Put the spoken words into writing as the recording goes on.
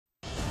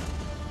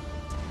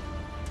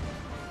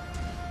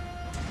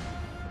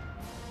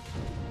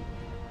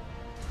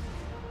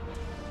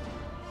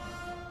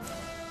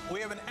We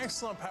have an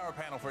excellent power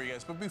panel for you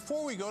guys, but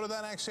before we go to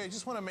that, actually, I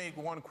just want to make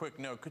one quick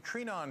note.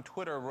 Katrina on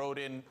Twitter wrote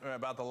in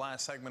about the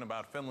last segment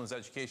about Finland's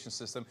education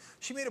system.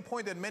 She made a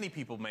point that many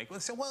people make. They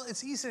say, well,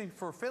 it's easy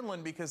for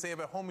Finland because they have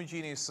a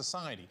homogeneous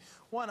society.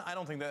 One, I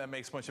don't think that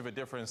makes much of a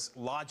difference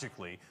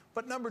logically.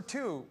 But number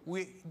two,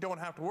 we don't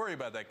have to worry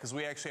about that because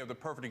we actually have the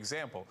perfect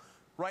example.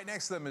 Right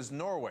next to them is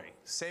Norway,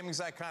 same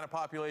exact kind of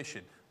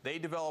population. They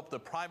developed the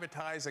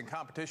privatized and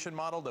competition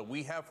model that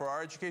we have for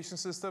our education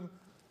system.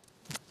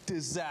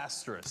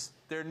 Disastrous.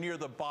 They're near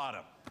the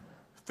bottom.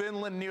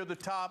 Finland near the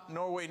top,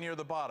 Norway near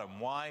the bottom.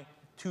 Why?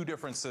 Two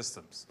different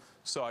systems.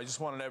 So I just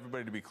wanted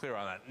everybody to be clear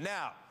on that.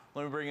 Now,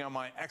 let me bring on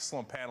my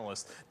excellent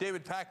panelists.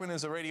 David Pakman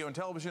is a radio and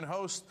television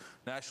host,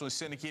 nationally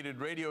syndicated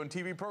radio and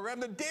TV program,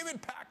 The David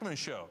Pakman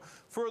Show.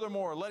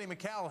 Furthermore, Lenny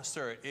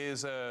McAllister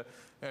is a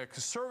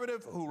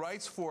conservative who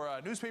writes for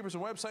newspapers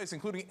and websites,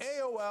 including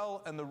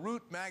AOL and The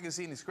Root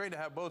magazine. It's great to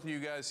have both of you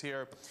guys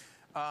here.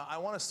 I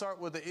want to start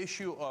with the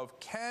issue of,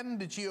 can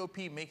the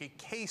GOP make a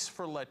case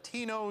for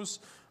Latinos?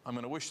 I'm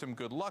going to wish them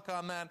good luck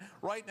on that.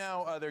 Right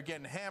now, they're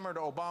getting hammered.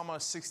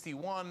 Obama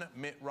 61,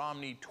 Mitt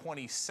Romney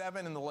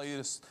 27 in the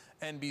latest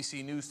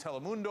NBC News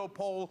Telemundo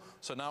poll,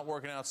 so not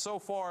working out so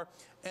far.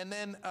 And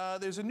then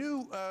there's a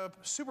new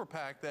super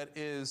PAC that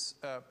is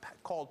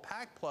called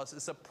PAC Plus.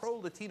 It's a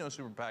pro-Latino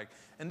super PAC,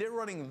 and they're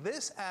running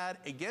this ad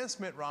against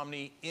Mitt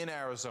Romney in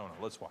Arizona.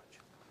 Let's watch.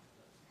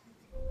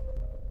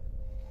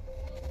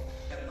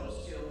 No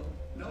skill,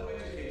 no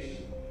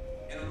education,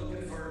 and I'm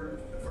looking for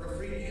a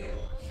free deal.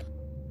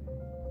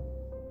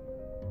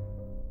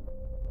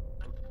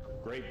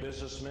 Great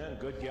businessman,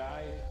 good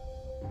guy.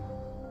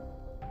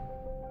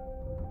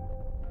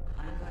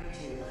 I'm going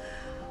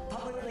to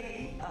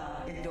publicly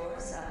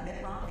endorse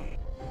Mitt Romney.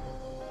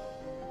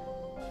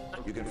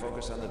 You can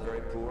focus on the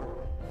very poor.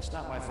 It's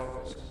not my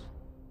focus.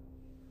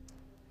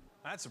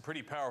 That's a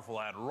pretty powerful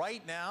ad.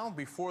 Right now,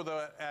 before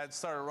the ad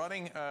started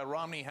running,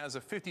 Romney has a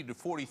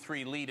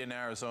 50-43 lead in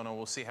Arizona.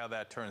 We'll see how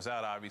that turns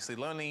out, obviously.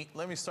 Lenny,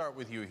 let me start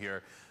with you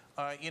here.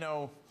 You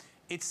know,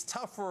 it's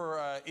tough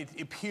for, it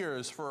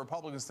appears, for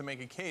Republicans to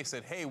make a case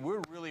that, hey,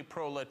 we're really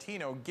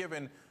pro-Latino,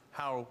 given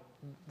how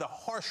the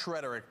harsh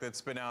rhetoric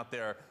that's been out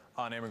there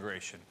on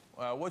immigration.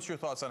 What's your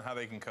thoughts on how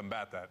they can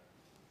combat that?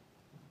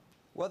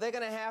 Well, they're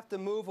going to have to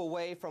move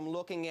away from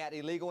looking at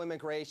illegal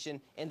immigration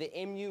and the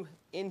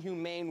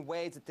inhumane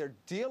ways that they're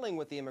dealing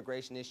with the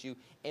immigration issue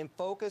and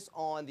focus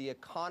on the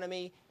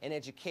economy and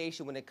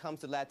education when it comes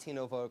to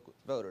Latino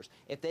voters.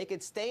 If they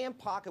could stay in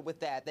pocket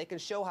with that, they can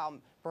show how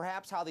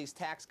perhaps how these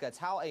tax cuts,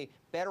 how a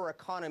better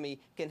economy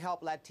can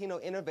help Latino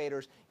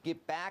innovators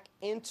get back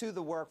into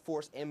the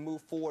workforce and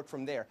move forward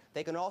from there.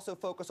 They can also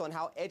focus on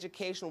how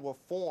educational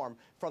reform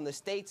from the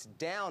states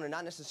down and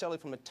not necessarily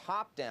from the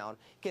top down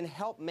can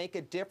help make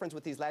a difference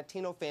with these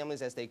Latino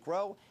families as they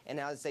grow and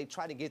as they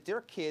try to get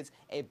their kids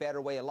a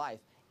better way of life.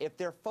 If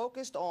they're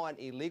focused on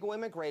illegal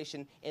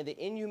immigration and the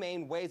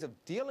inhumane ways of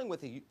dealing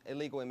with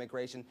illegal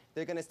immigration,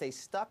 they're going to stay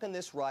stuck in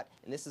this rut,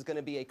 and this is going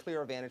to be a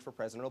clear advantage for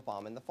President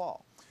Obama in the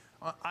fall.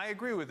 I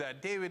agree with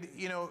that. David,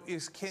 you know,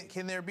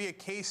 can there be a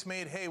case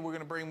made, hey, we're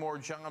going to bring more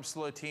jobs to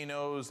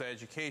Latinos, the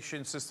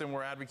education system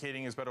we're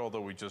advocating is better,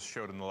 although we just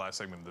showed in the last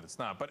segment that it's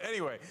not. But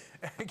anyway,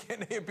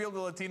 can they appeal to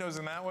Latinos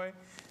in that way?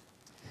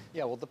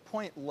 Yeah, well, the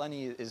point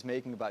Lenny is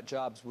making about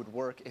jobs would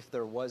work if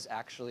there was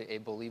actually a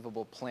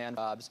believable plan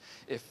for jobs,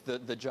 if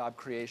the job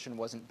creation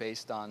wasn't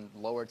based on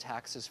lower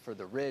taxes for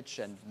the rich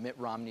and Mitt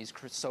Romney's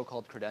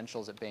so-called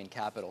credentials at Bain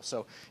Capital.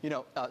 So, you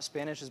know,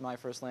 Spanish is my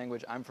first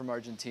language. I'm from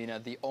Argentina.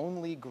 The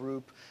only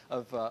group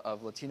of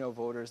Latino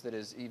voters that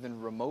is even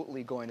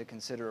remotely going to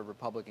consider a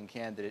Republican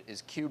candidate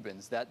is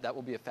Cubans. That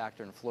will be a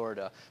factor in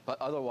Florida.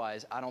 But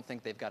otherwise, I don't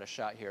think they've got a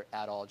shot here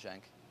at all,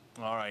 Cenk.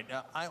 All right.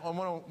 I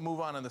want to move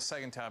on to the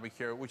second topic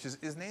here, which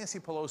is Nancy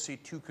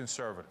Pelosi too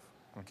conservative?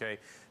 Okay.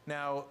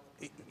 Now,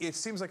 it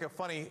seems like a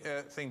funny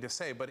thing to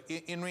say, but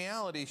in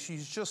reality,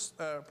 she's just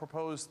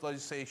proposed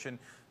legislation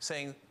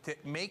saying to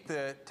make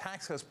the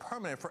tax cuts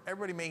permanent for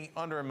everybody making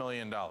under $1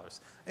 million.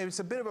 It's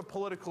a bit of a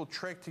political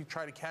trick to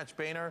try to catch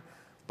Boehner,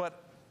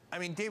 but I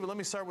mean, David, let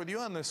me start with you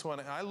on this one.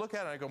 I look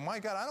at it and I go, my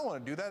God, I don't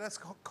want to do that. That's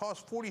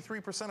cost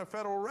 43% of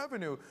federal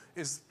revenue.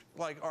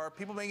 Are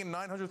people making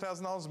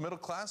 $900,000 middle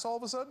class all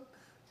of a sudden?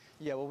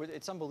 Yeah, well,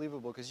 it's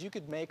unbelievable because you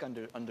could make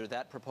under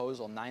that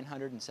proposal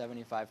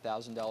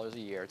 $975,000 a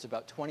year. It's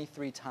about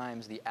 23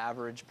 times the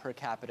average per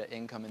capita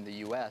income in the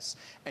U.S.,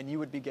 and you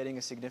would be getting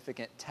a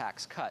significant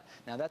tax cut.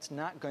 Now, that's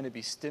not going to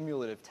be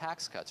stimulative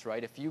tax cuts,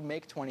 right? If you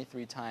make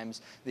 23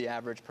 times the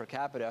average per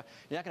capita,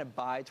 you're not going to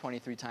buy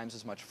 23 times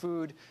as much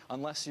food.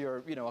 Unless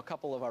you're, you know, a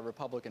couple of our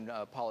Republican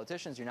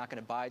politicians, you're not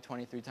going to buy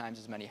 23 times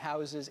as many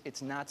houses.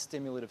 It's not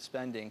stimulative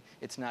spending.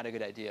 It's not a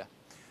good idea.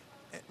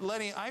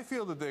 Lenny, I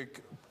feel that the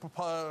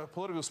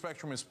political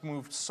spectrum has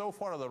moved so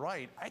far to the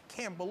right. I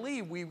can't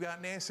believe we've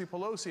got Nancy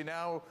Pelosi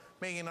now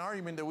making an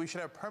argument that we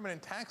should have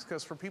permanent tax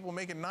cuts for people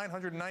making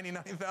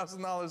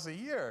 $999,000 a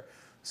year.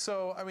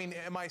 So, I mean,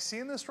 am I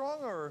seeing this wrong,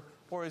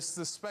 or is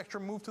the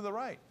spectrum moved to the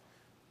right?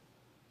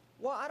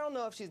 Well, I don't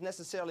know if she's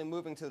necessarily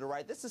moving to the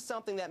right. This is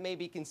something that may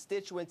be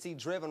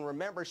constituency-driven.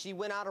 Remember, she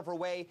went out of her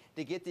way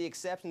to get the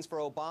exceptions for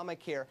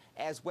Obamacare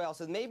as well.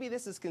 So maybe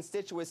this is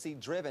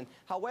constituency-driven.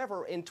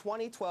 However, in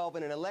 2012,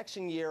 in an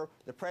election year,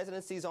 the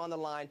presidency's on the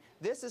line.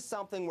 This is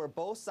something where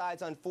both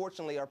sides,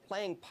 unfortunately, are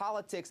playing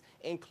politics,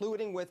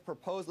 including with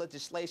proposed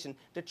legislation,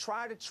 to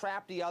try to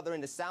trap the other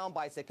into sound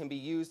bites that can be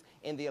used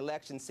in the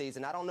election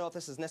season. I don't know if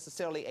this is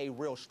necessarily a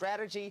real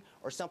strategy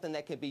or something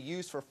that can be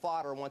used for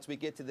fodder once we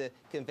get to the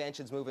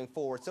conventions moving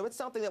forward. So it's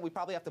something that we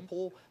probably have to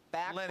pull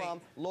back from,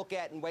 look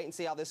at, and wait and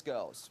see how this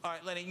goes. All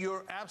right, Lenny,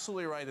 you're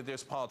absolutely right that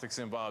there's politics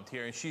involved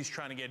here, and she's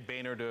trying to get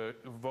Boehner to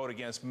vote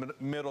against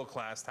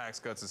middle-class tax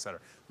cuts, et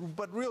cetera.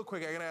 But real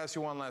quick, I got to ask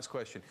you one last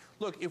question.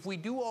 Look, if we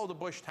do all the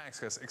Bush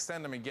tax cuts,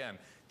 extend them again,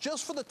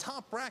 just for the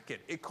top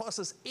bracket, it costs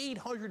us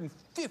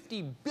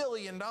 $850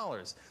 billion.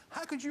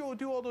 How could you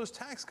do all those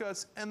tax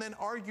cuts and then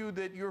argue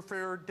that you're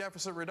for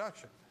deficit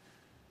reduction?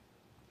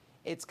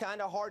 It's kind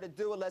of hard to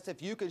do unless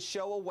if you could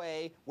show a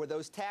way where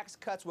those tax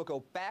cuts will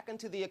go back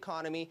into the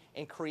economy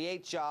and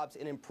create jobs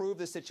and improve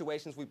the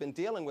situations we've been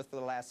dealing with for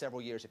the last several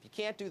years. If you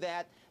can't do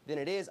that, then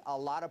it is a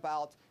lot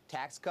about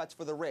tax cuts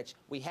for the rich.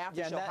 We have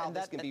to show how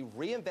this can be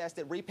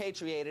reinvested,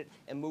 repatriated,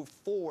 and move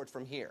forward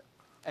from here.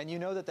 And you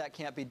know that that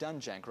can't be done,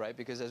 Cenk, right?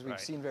 Because as we've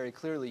seen very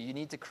clearly, you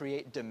need to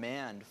create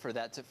demand for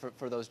that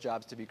for those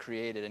jobs to be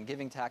created. And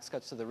giving tax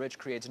cuts to the rich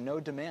creates no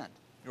demand.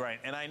 Right,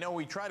 and I know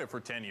we tried it for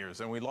 10 years,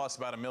 and we lost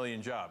about 1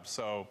 million jobs,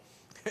 so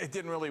it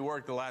didn't really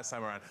work the last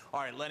time around. All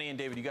right, Lenny and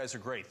David, you guys are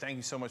great. Thank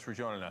you so much for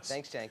joining us.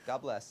 Thanks, Cenk.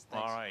 God bless.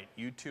 Thanks. All right,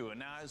 you too. And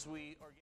now as we are